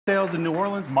sales in New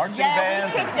Orleans, marching Yeah,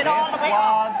 bands, we and kicked it all dance the way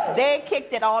squads. up. They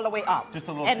kicked it all the way up. Just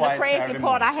a little and quiet the crazy Saturday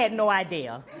part, morning. I had no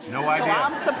idea. No idea. So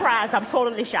I'm surprised. I'm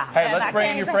totally shocked. Hey, And let's I bring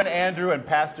in came your back. friend Andrew and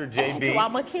Pastor JB.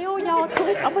 I'm going to kill y'all,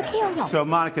 too. I'm going to kill y'all. So,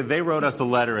 Monica, they wrote us a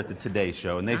letter at the Today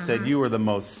Show, and they said you were the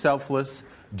most selfless,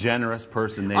 generous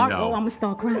person they know. Oh, I'm going to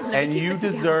start crying. And you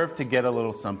deserve to get a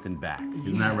little something back.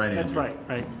 Isn't that right, That's Andrew?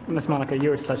 right. Miss Monica,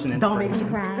 you're such an Don't make me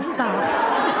inspiration. cry.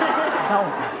 Stop.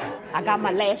 Don't. I got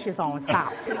my lashes on.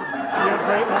 Stop. You're a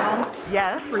great mom,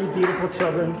 Yes. 3 beautiful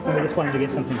children, and we just wanted to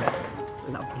get something back.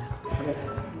 No.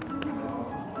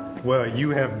 Well,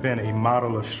 you have been a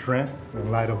model of strength in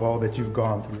light of all that you've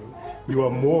gone through. You are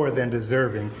more than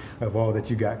deserving of all that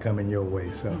you got coming your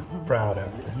way, so proud of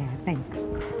you. Yeah, thanks.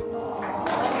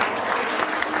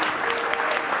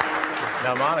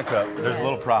 Now, Monica, there's a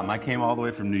little problem. I came all the way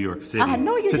from New York City I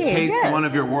know you to did, taste yes. one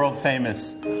of your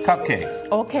world-famous cupcakes.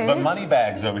 Okay. But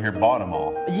Moneybags over here bought them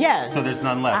all. Yes. So there's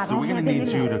none I left. So don't we're going have to need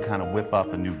any you to left. kind of whip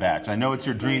up a new batch. I know it's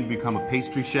your dream to become a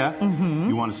pastry chef.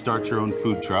 You want to start your own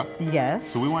food truck. Yes.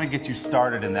 So we want to get you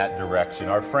started in that direction.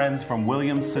 Our friends from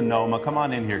Williams-Sonoma, come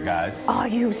on in here, guys. Are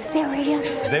you serious?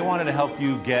 They wanted to help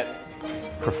you get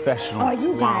professional Are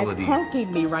you guys quality.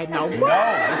 punking me right now? No, this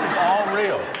is all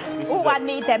real. This Oh, is I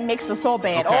need that mixer so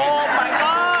bad. Okay. Oh, my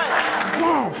God.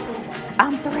 Yes.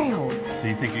 I'm thrilled. So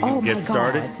you think you can Oh, get my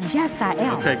started? God. Yes, I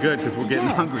am. Okay, good, because we're getting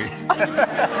Yes. hungry.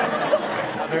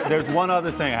 There's one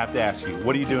other thing I have to ask you.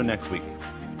 What are you doing next week?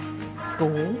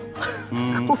 School.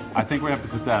 I think we're going to have to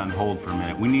put that on hold for a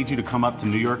minute. We need you to come up to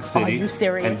New York City you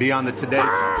serious? and be on the Today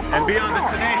Show. And be on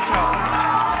the Today Show.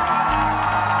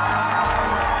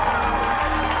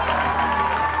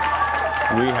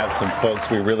 We have some folks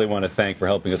we really want to thank for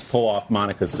helping us pull off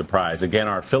Monica's surprise. Again,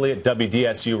 our affiliate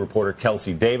WDSU reporter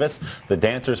Kelsey Davis, the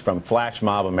dancers from Flash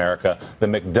Mob America, the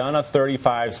McDonough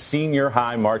 35 Senior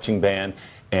High Marching Band,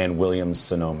 and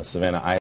Williams-Sonoma. Savannah,